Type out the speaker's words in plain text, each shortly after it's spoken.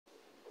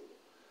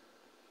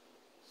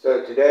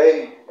So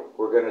today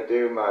we're going to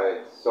do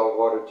my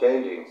saltwater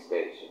changing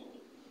station.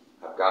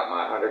 I've got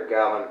my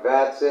 100-gallon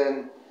vats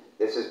in.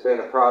 This has been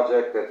a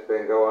project that's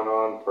been going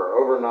on for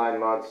over 9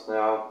 months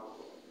now.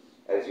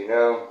 As you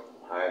know,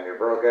 I am your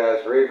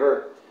broke-ass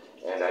reefer,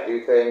 and I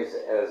do things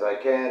as I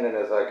can and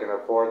as I can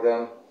afford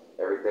them.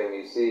 Everything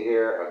you see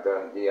here, I've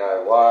done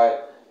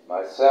DIY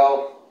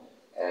myself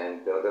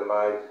and building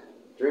my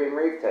dream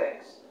reef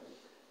tanks.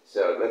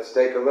 So let's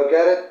take a look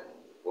at it.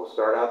 We'll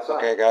start outside.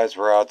 Okay guys,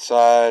 we're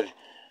outside.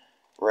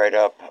 Right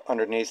up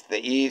underneath the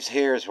eaves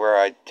here is where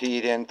I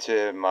teed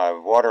into my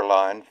water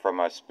line from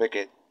my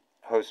spigot,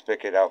 hose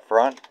spigot out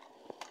front.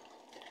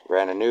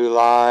 Ran a new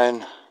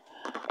line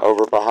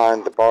over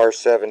behind the bar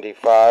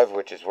 75,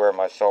 which is where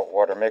my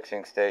saltwater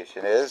mixing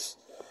station is.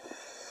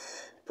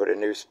 Put a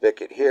new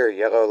spigot here.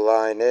 Yellow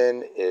line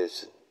in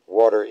is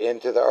water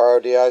into the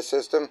RODI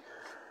system.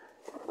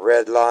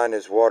 Red line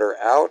is water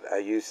out. I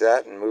use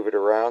that and move it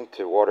around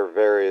to water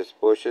various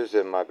bushes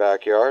in my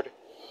backyard.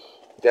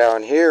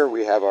 Down here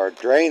we have our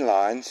drain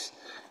lines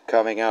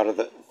coming out of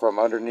from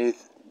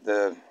underneath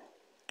the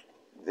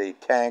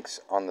tanks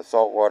on the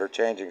saltwater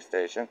changing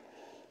station,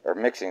 or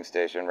mixing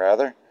station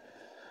rather.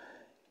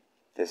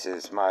 This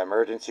is my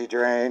emergency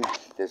drain.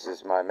 This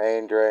is my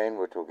main drain,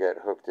 which will get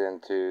hooked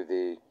into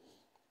the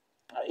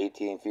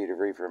 18 feet of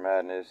Reefer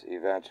Madness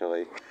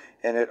eventually,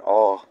 and it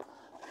all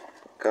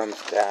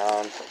comes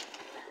down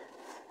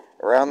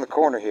around the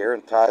corner here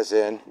and ties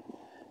in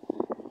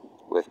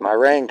with my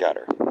rain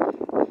gutter,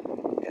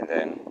 and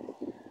then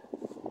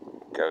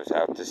goes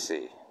out to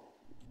sea.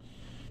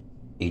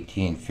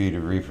 18 feet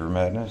of Reefer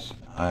Madness.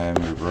 I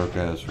am your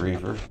broke-ass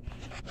reefer,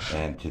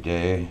 and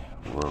today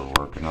we're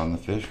working on the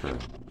fish room,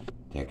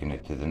 taking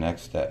it to the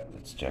next step.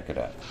 Let's check it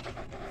out.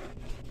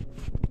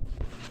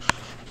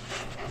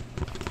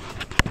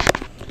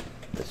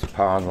 This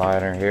pond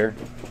liner here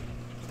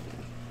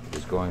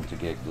is going to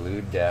get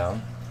glued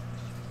down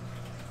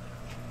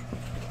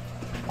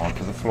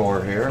onto the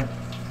floor here.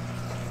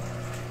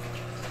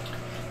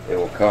 It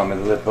will come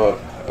and lip up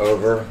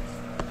over.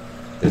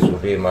 This will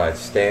be my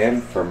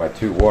stand for my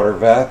 2 water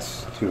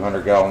vats,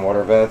 200-gallon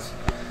water vats.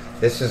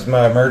 This is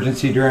my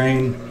emergency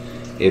drain.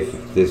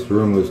 If this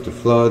room was to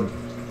flood,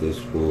 this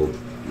will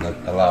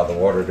allow the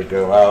water to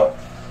go out.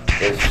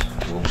 This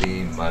will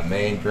be my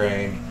main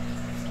drain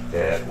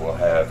that will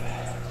have,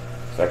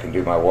 so I can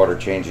do my water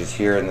changes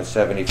here in the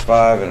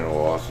 75, and it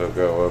will also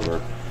go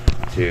over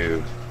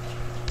to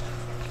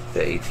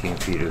the 18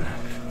 feet of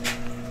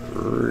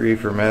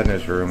Reefer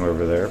Madness room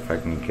over there, if I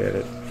can get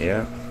it.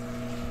 Yeah.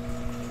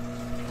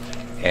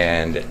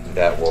 And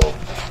that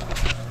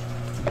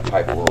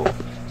pipe will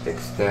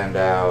extend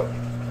out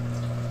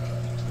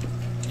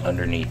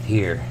underneath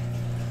here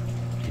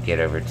to get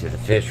over to the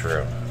fish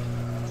room.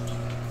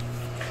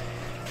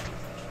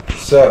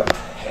 So,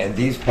 and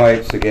these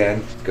pipes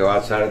again go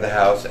outside of the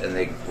house and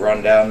they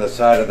run down the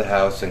side of the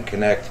house and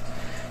connect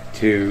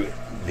to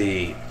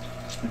the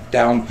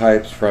down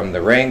pipes from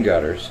the rain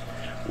gutters,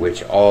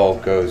 which all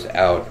goes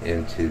out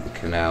into the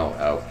canal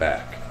out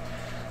back.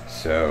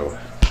 So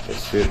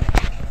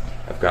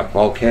I've got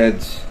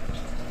bulkheads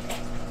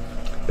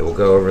that will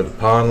go over the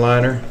pond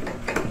liner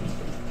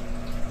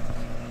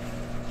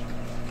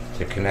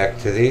to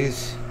connect to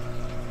these.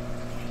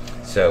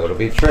 So it'll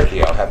be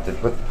tricky. I'll have to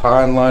put the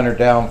pond liner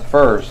down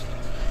first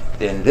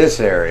in this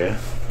area,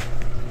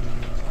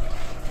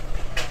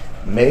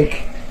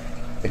 make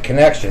the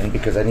connection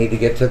because I need to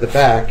get to the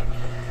back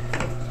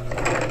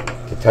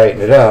to tighten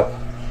it up,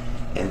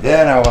 and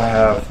then I will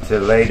have to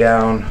lay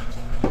down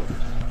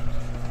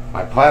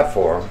my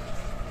platform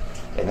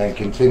and then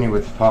continue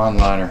with the pond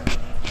liner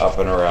up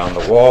and around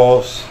the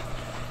walls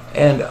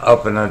and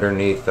up and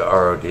underneath the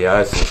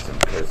RODI system,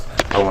 because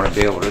I want to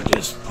be able to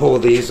just pull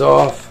these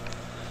off,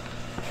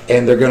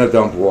 and they're going to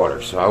dump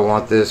water, so I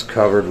want this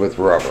covered with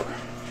rubber.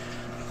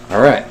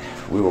 Alright,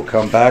 we will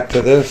come back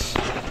to this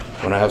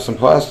when I have some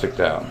plastic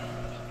down.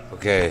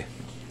 Okay,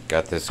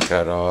 got this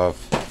cut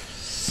off.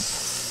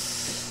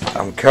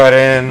 I'm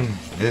cutting.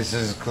 This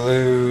is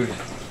glued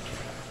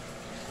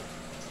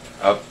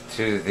up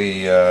to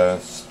the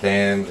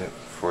stand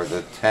for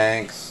the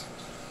tanks.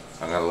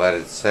 I'm going to let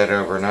it set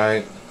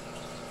overnight,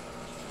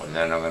 and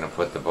then I'm going to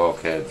put the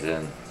bulkheads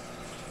in.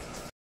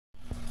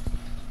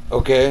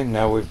 Okay,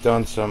 now we've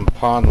done some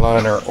pond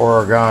liner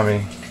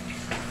origami.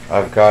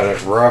 I've got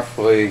it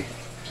roughly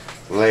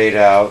laid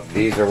out.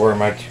 These are where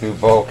my 2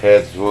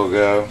 bulkheads will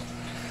go.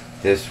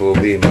 This will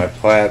be my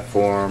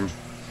platform.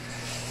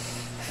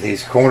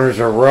 These corners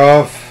are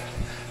rough,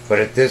 but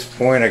at this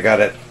point I got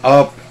it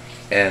up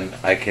and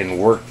I can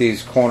work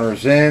these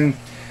corners in,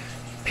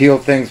 peel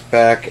things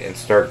back and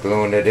start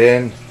gluing it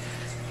in.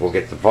 We'll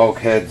get the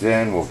bulkheads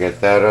in, we'll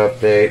get that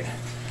update,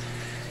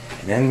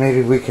 and then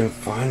maybe we can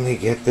finally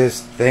get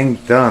this thing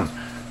done.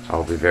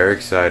 I'll be very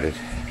excited.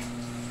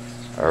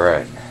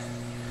 Alright,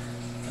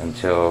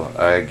 until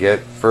I get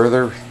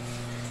further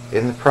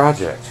in the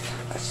project,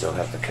 I still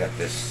have to cut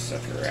this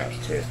sucker out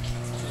too.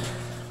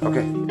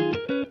 Okay.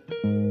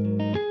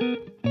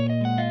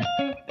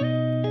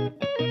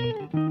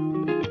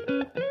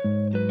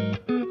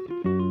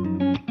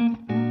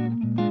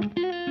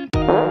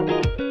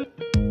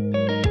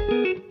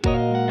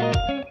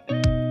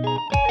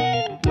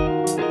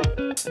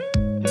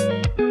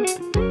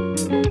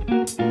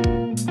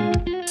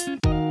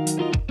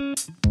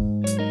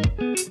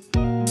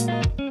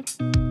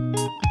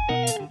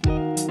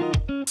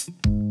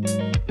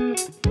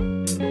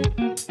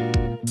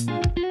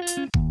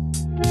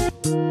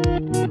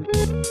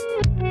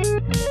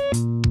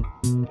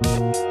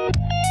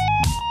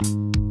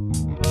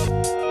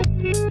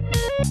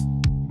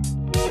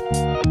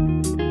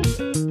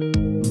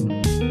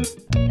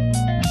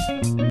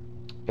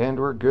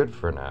 good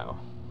for now.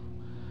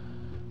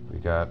 We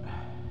got the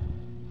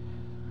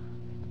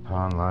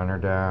pond liner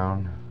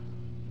down,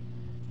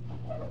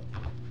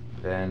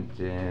 vent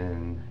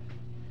in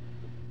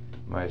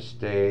my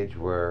stage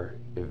where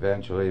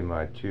eventually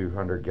my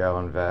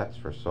 200-gallon vats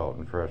for salt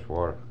and fresh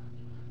water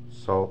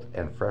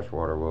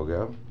will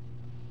go.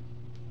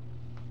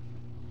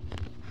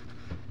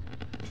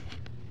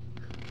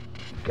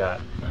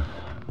 Got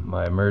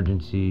my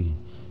emergency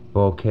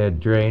bulkhead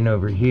drain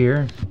over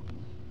here,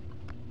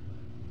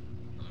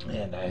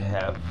 and I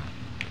have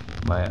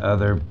my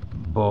other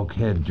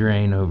bulkhead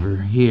drain over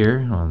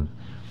here, on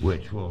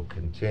which will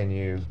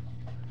continue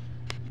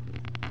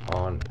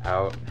on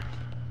out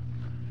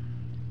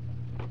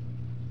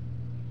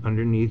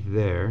underneath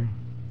there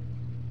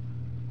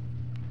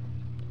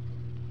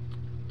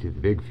to the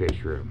big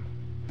fish room.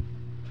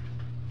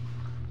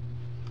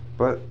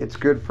 But it's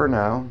good for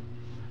now.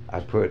 I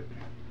put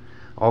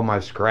all my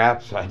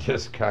scraps, I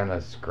just kind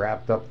of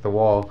scrapped up the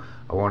wall.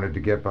 I wanted to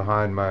get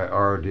behind my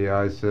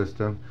RODI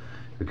system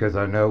because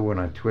I know when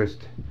I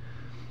twist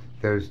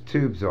those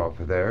tubes off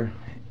of there,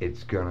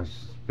 it's gonna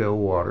spill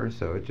water,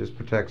 so it just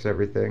protects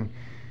everything.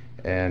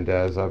 And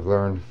as I've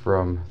learned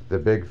from the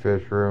big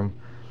fish room,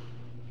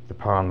 the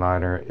pond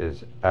liner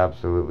is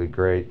absolutely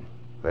great.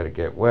 Let it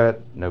get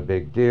wet, no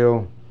big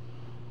deal.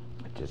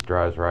 It just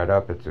dries right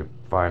up. It's a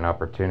fine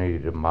opportunity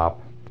to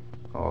mop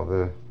all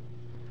the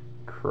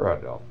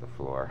crud off the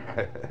floor.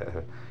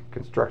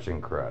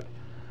 Construction crud.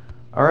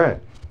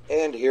 Alright,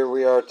 and here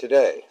we are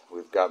today.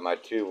 We've got my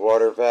 2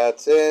 water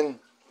vats in,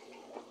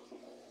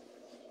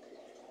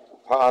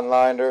 pond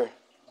liner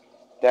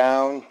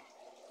down,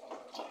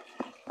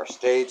 our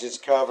stage is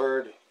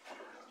covered,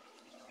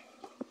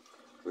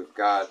 we've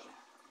got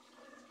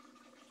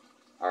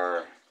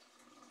our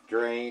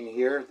drain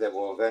here that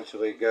will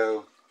eventually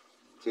go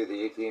to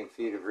the 18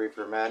 feet of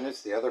Reefer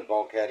Madness. The other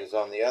bulkhead is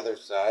on the other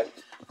side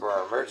for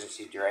our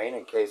emergency drain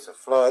in case of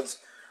floods,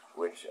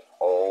 which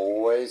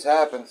always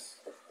happens.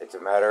 It's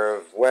a matter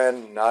of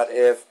when, not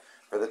if,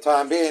 for the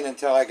time being,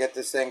 until I get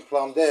this thing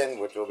plumbed in,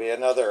 which will be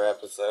another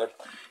episode.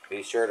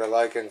 Be sure to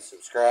like and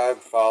subscribe,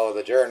 follow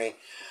the journey.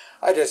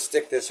 I just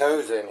stick this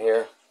hose in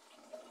here,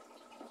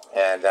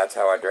 and that's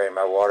how I drain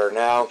my water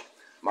now.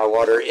 My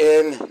water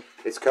in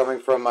is coming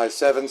from my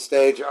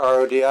 7-stage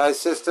RODI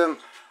system.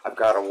 I've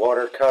got a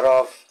water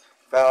cutoff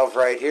valve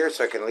right here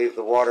so I can leave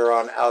the water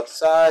on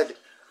outside.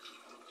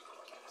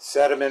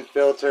 Sediment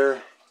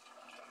filter,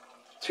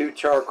 2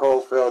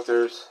 charcoal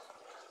filters,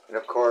 and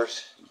of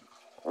course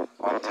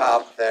on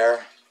top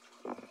there,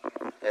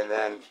 and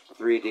then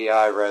 3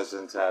 DI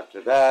resins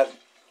after that,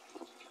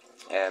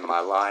 and my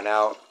line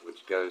out,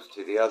 which goes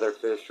to the other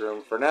fish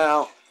room for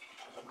now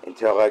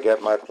until I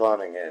get my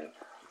plumbing in.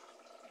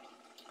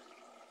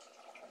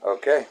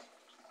 Okay,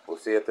 we'll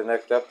see you at the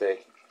next update.